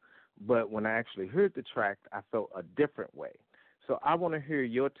drought. But when I actually heard the track, I felt a different way. So I want to hear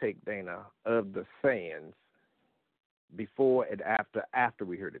your take, Dana, of The Sands before and after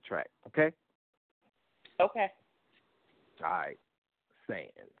we hear the track, okay? Okay. All right.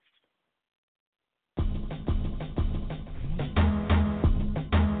 Sands.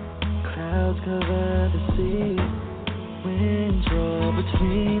 Clouds cover the sea, winds roar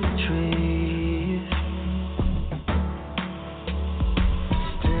between the trees.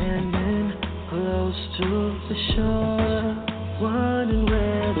 Standing close to the shore, wondering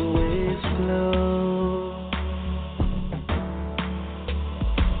where the waves flow.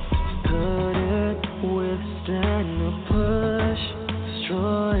 Couldn't withstand the push,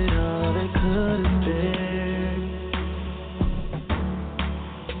 destroyed all that could have been.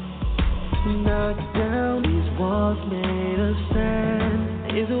 Knock down these walls made of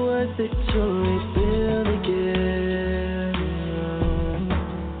sand. Is it worth it to rebuild again?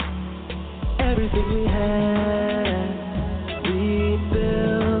 Everything we had, we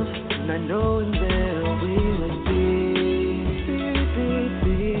built, not knowing where we would be.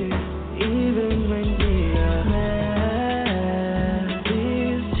 Even when we are mad,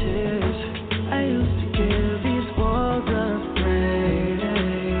 these tears I used to give these walls of praise.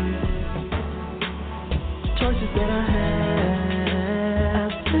 Choices that I had, I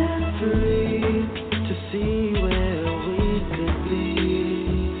set free to see where we could be.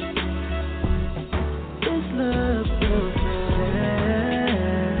 This love built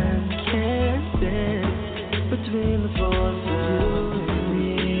sand can't stand between the force of you and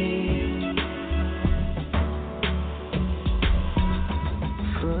me.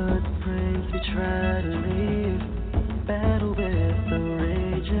 Footprints we try to leave, battle with the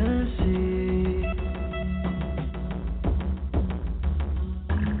raging sea.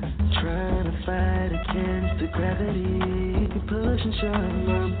 Trying to fight against the gravity, push and shove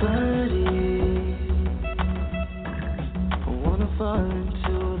my body. I wanna fall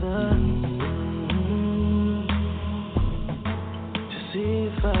into the to see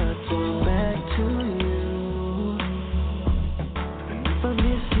if I go back to you. And if I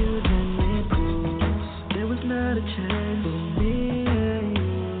miss you, then it proves there was not a chance for me and you.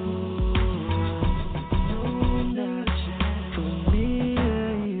 No, not a chance for me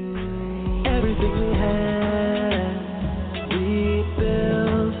and you. Everything we had, we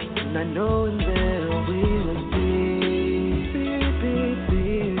built, not knowing where we would be.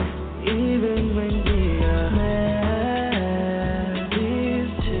 Even when we are mad,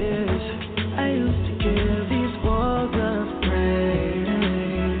 these tears I used to give these walls of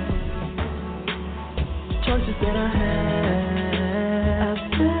praise. Choices that I had, I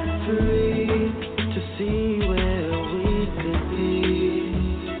set free to see where we could be.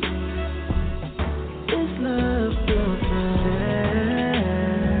 This love built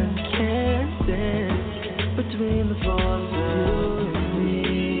sand can't stand between the force of you and me.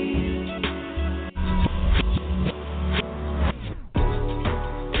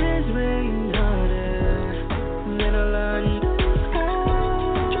 Tears rain harder than a London sky.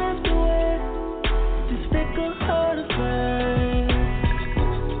 Drift away, this fickle heart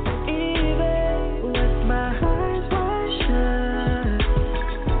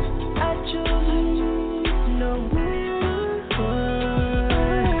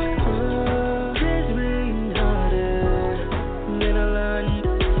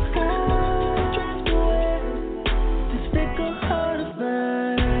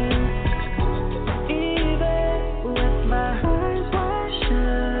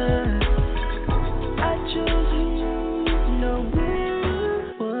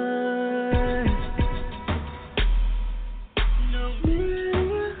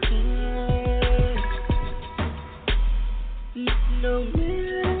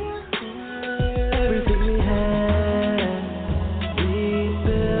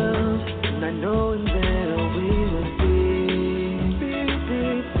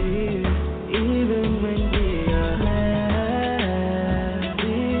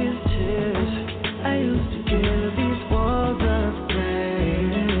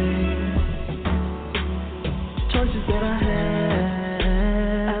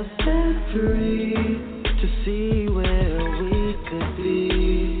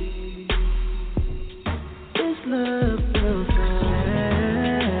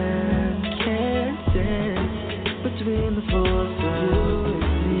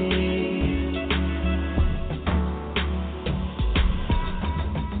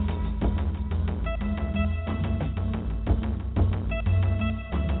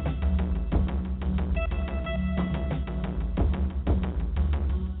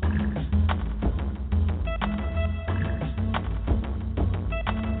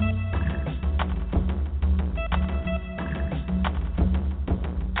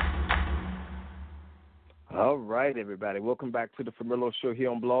All right, everybody. Welcome back to the Familyar Show here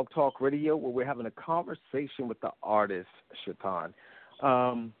on Blog Talk Radio, where we're having a conversation with the artist, Shaton.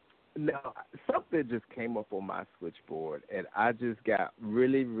 Now, something just came up on my switchboard, and I just got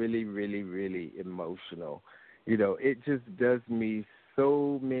really, really, really, really emotional. You know, it just does me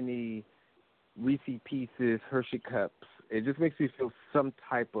so many Reese Pieces, Hershey Cups. It just makes me feel some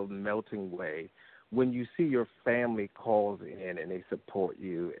type of melting way when you see your family calls in and they support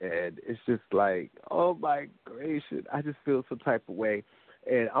you, and it's just like, oh my gracious, I just feel some type of way.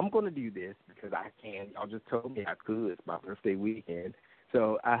 And I'm going to do this because I can. Y'all just told me I could. It's my birthday weekend.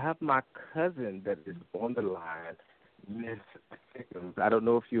 So I have my cousin that is on the line, Miss Sickles. I don't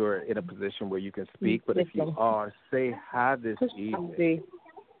know if you're in a position where you can speak, but if you are, say hi this evening.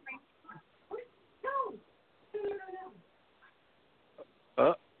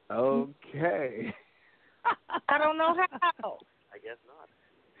 Okay. I don't know how. I guess not.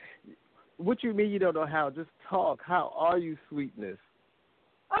 What you mean you don't know how? Just talk. How are you, sweetness?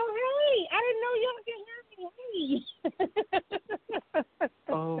 Oh, hey. I didn't know y'all could hear me.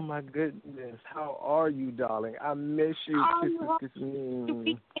 Hey. Oh, my goodness. How are you, darling? I miss you.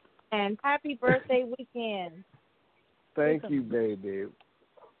 Kisses. And happy birthday weekend. Thank you, baby.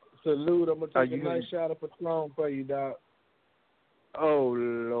 Salute. I'm going to take a nice shot of Patron for you, Doc. Oh,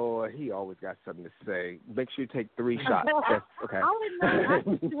 Lord. He always got something to say. Make sure you take 3 shots. That's, okay.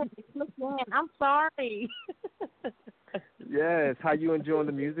 I'm sorry. Yes. How you enjoying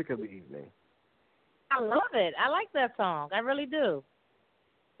the music of the evening? I love it. I like that song. I really do.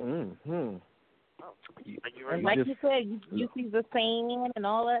 Mm-hmm. And like you said, you see the singing and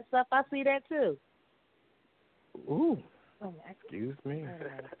all that stuff. I see that, too. Ooh. Excuse me.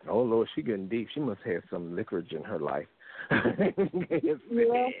 Oh, Lord, she getting deep. She must have some liquorage in her life. TMI.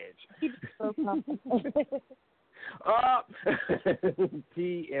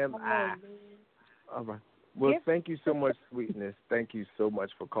 All right. Well, thank you so much, sweetness. Thank you so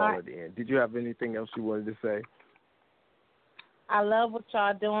much for calling in. Did you have anything else you wanted to say? I love what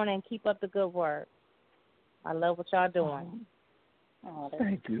y'all doing, and keep up the good work. I love what y'all doing. Oh,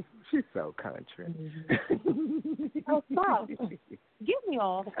 thank you. She's so country. Oh, stop. Give me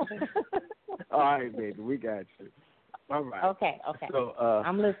all. All right, baby. We got you. All right. Okay. So,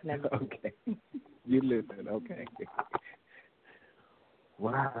 I'm listening. Okay. You listen. Okay.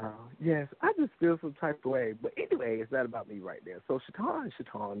 Wow. Yes, I just feel some type of way. But anyway, it's not about me right there. So, Shaton.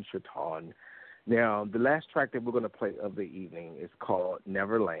 Now, the last track that we're going to play of the evening is called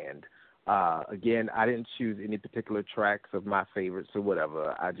Neverland. Again, I didn't choose any particular tracks of my favorites or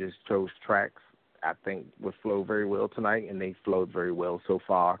whatever. I just chose tracks I think would flow very well tonight, and they flowed very well so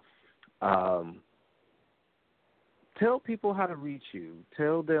far. Tell people how to reach you.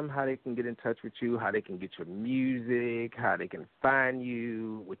 Tell them how they can get in touch with you, how they can get your music, how they can find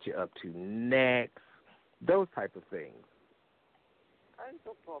you, what you're up to next, those type of things.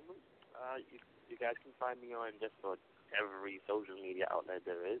 No problem. You guys can find me on just about every social media outlet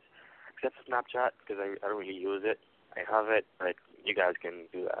there is, except for Snapchat, because I don't really use it. I have it, but you guys can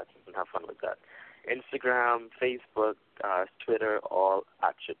do that and have fun with that. Instagram, Facebook, Twitter, all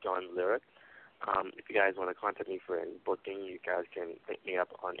at Shaton Lyric. If you guys want to contact me for any booking, you guys can pick me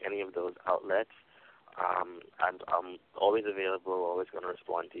up on any of those outlets. And I'm always available, always going to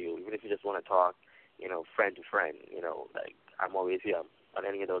respond to you. Even if you just want to talk, friend to friend, like I'm always here on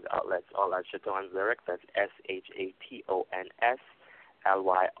any of those outlets, all at Shaton Lyric. That's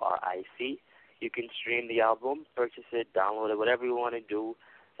ShatonLyric. You can stream the album, purchase it, download it, whatever you want to do.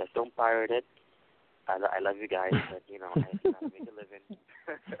 Just don't pirate it. I love you guys, but I gotta make a living.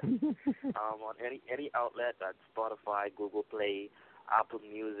 On any outlet, that's Spotify, Google Play, Apple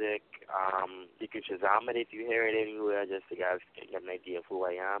Music. You can Shazam it if you hear it anywhere, just so you guys get an idea of who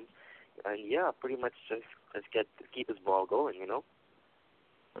I am. And yeah, pretty much just keep this ball going,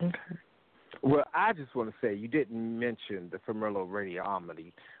 Okay. Well, I just want to say you didn't mention the Familyar Radio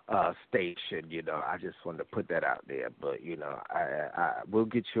Harmony station. I just wanted to put that out there. But I we'll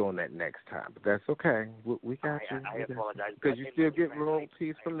get you on that next time. But that's okay. We got you. I apologize because you still get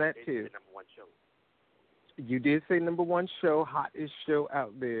royalties from that too. #1 show. You did say #1 show, hottest show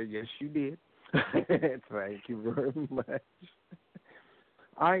out there. Yes, you did. Thank you very much.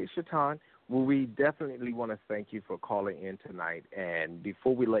 All right, Shaton. Well, we definitely want to thank you for calling in tonight. And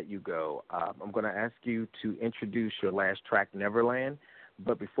before we let you go, I'm going to ask you to introduce your last track, Neverland.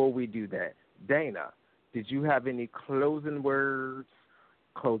 But before we do that, Dana, did you have any closing words,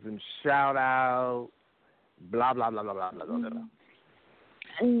 closing shout-out, blah, blah, blah, blah, blah, blah, blah, blah?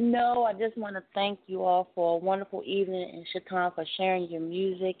 No, I just want to thank you all for a wonderful evening, and Shaton for sharing your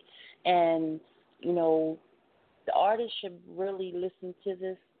music. And, the artists should really listen to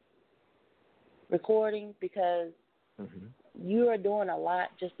this. recording because you are doing a lot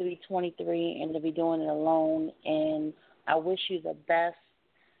just to be 23 and to be doing it alone. And I wish you the best.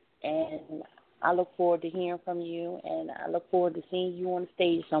 And I look forward to hearing from you. And I look forward to seeing you on the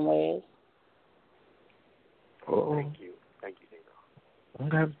stage somewhere. Oh. Thank you, Nino.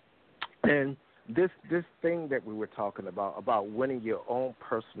 Okay. And this thing that we were talking about winning your own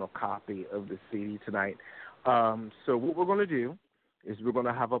personal copy of the CD tonight. So what we're going to do is we're going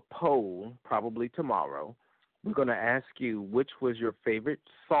to have a poll probably tomorrow. We're going to ask you which was your favorite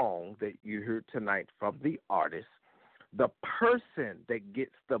song that you heard tonight from the artist. The person that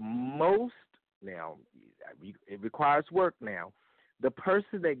gets the most, now it requires work now, the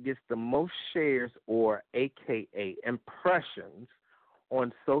person that gets the most shares or AKA impressions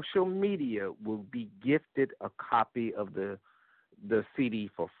on social media will be gifted a copy of the CD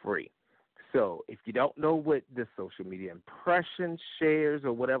for free. So if you don't know what the social media impression, shares,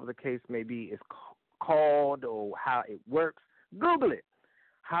 or whatever the case may be is called or how it works, Google it.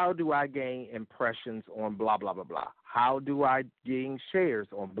 How do I gain impressions on blah, blah, blah, blah? How do I gain shares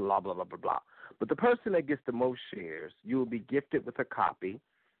on blah, blah, blah, blah, blah? But the person that gets the most shares, you will be gifted with a copy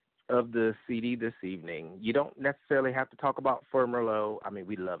of the CD this evening. You don't necessarily have to talk about Firmerlo. I mean,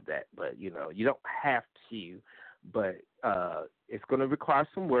 we love that, but, you don't have to. But it's going to require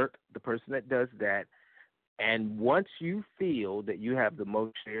some work, the person that does that. And once you feel that you have the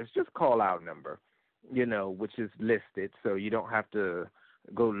most shares, just call our number, which is listed, so you don't have to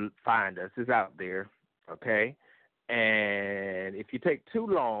go find us. It's out there, okay? And if you take too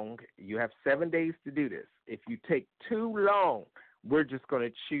long, you have 7 days to do this. If you take too long, we're just going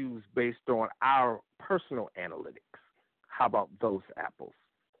to choose based on our personal analytics. How about those apples?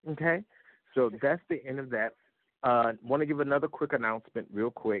 Okay? So that's the end of that. Want to give another quick announcement real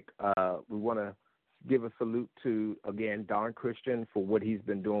quick. We want to give a salute to, again, Don Christian for what he's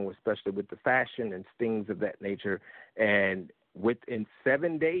been doing, especially with the fashion and things of that nature. And within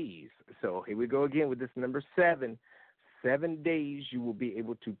 7 days, so here we go again with this number 7, 7 days you will be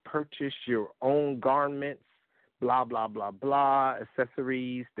able to purchase your own garments, blah, blah, blah, blah,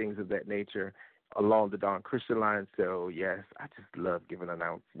 accessories, things of that nature along the Don Christian line. So, yes, I just love giving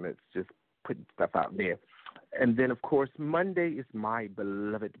announcements, just putting stuff out there. And then, of course, Monday is my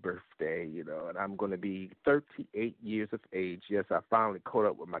beloved birthday, and I'm going to be 38 years of age. Yes, I finally caught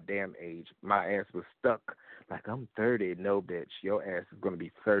up with my damn age. My ass was stuck like I'm 30. No, bitch, your ass is going to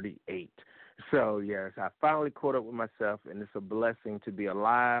be 38. So, yes, I finally caught up with myself, and it's a blessing to be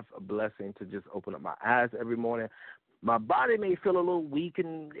alive, a blessing to just open up my eyes every morning. My body may feel a little weak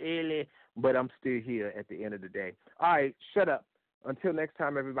and early, but I'm still here at the end of the day. All right, shut up. Until next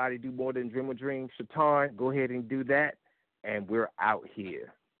time, everybody, do more than dream a dream. Shaton, go ahead and do that, and we're out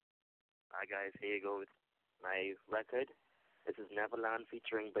here. All right, guys, here you go with my record. This is Neverland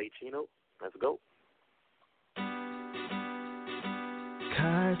featuring Chino. Let's go.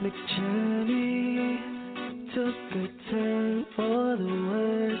 Cosmic journey took a turn for the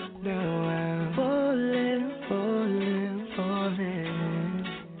worse. Now I'm falling, falling, falling.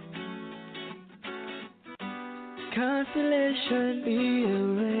 Constellation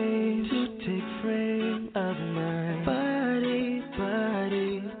rearranged to take frame of my body,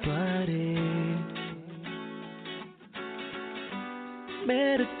 body, body.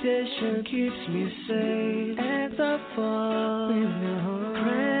 Meditation keeps me safe as I fall in the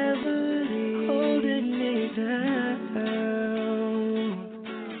gravity holding me down.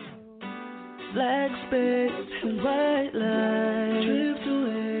 Black space and white light drift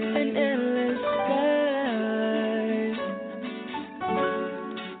away an endless sky.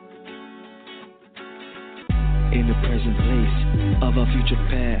 In the present place of our future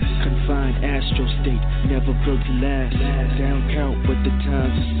past, confined astral state, never built to last. Down count, but the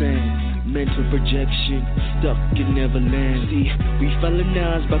time's the same. Mental projection, stuck in Neverland. See, we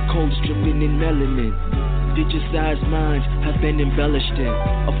felonized by cold stripping and melanin. Digitized minds have been embellished in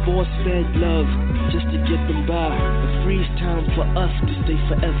a force-fed love just to get them by. It frees time for us to stay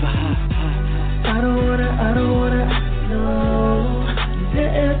forever high. I don't wanna know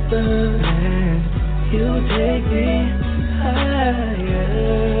Neverland. You take me higher.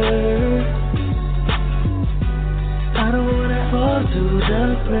 I don't wanna fall to the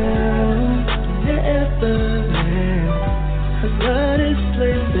ground. Neverland, I love this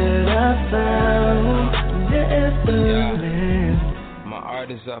place that I found. Neverland. My art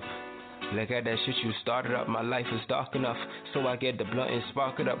is up. Look at that shit you started up, my life is dark enough. So I get the blunt and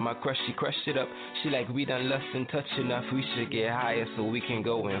spark it up, my crush, she crushed it up. She like we done lust and touch enough, we should get higher so we can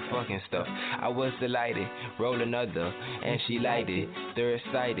go and fucking stuff. I was delighted, roll another, and she lighted. Third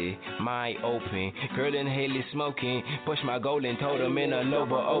sighted, mind open, girl in Haley smoking. Push my goal and told him in a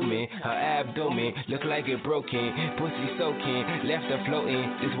lower omen. Her abdomen look like it broken, pussy soaking, left her floating.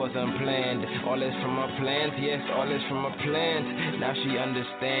 This wasn't planned, all is from her plans, yes, all is from her plans. Now she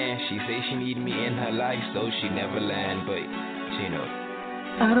understands, she say she need me in her life, so she never land, but she know.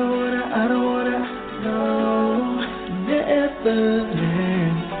 I don't wanna, no, never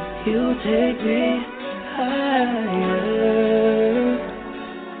land. You take me higher.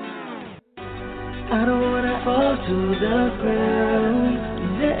 I don't wanna fall to the ground,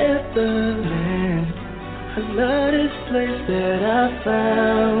 never land. I love this place that I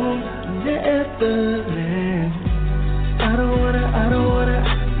found, never land. I don't wanna,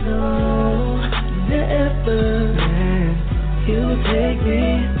 no, never land. You take me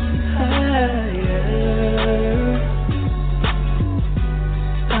higher.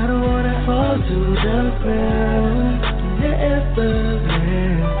 I don't wanna fall to the ground, never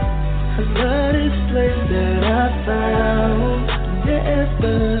land. I love this place that I found,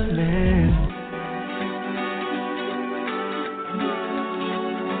 never land.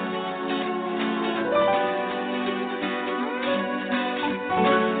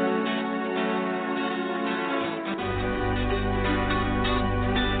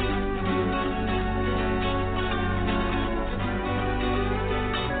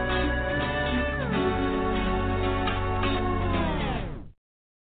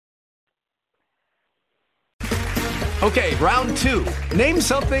 Okay, round two. Name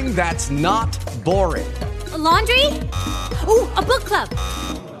something that's not boring. A laundry? Ooh, a book club.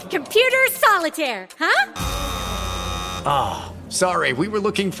 Computer solitaire, huh? Ah, oh, sorry, we were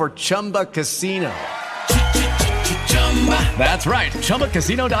looking for Chumba Casino. That's right,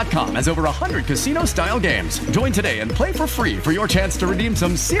 ChumbaCasino.com has over 100 casino-style games. Join today and play for free for your chance to redeem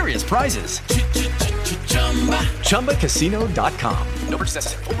some serious prizes. ChumbaCasino.com. No purchase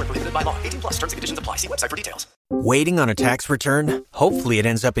necessary. Void where prohibited by law. 18 plus. Terms and conditions apply. See website for details. Waiting on a tax return? Hopefully it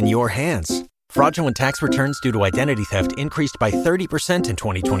ends up in your hands. Fraudulent tax returns due to identity theft increased by 30% in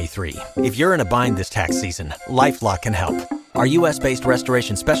 2023. If you're in a bind this tax season, LifeLock can help. Our U.S.-based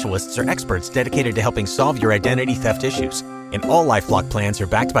restoration specialists are experts dedicated to helping solve your identity theft issues. And all LifeLock plans are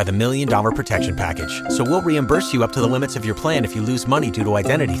backed by the $1 Million Protection Package. So we'll reimburse you up to the limits of your plan if you lose money due to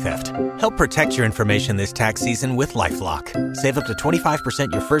identity theft. Help protect your information this tax season with LifeLock. Save up to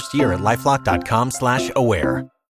 25% your first year at LifeLock.com/aware.